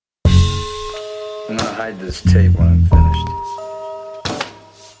hide this tape when I'm finished.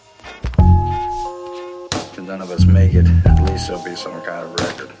 If none of us make it, at least there'll be some kind of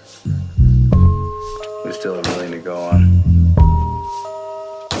record. We still have a million to go on.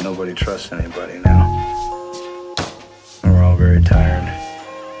 Nobody trusts anybody now. We're all very tired.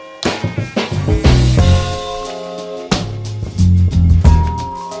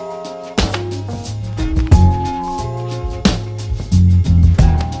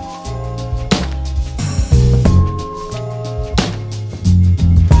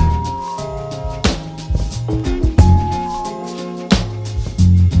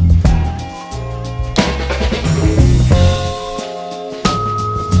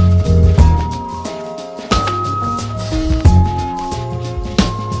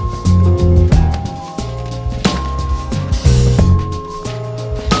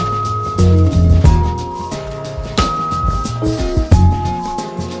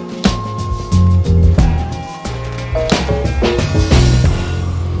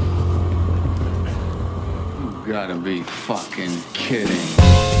 Gotta be fucking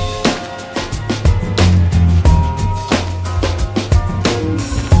kidding.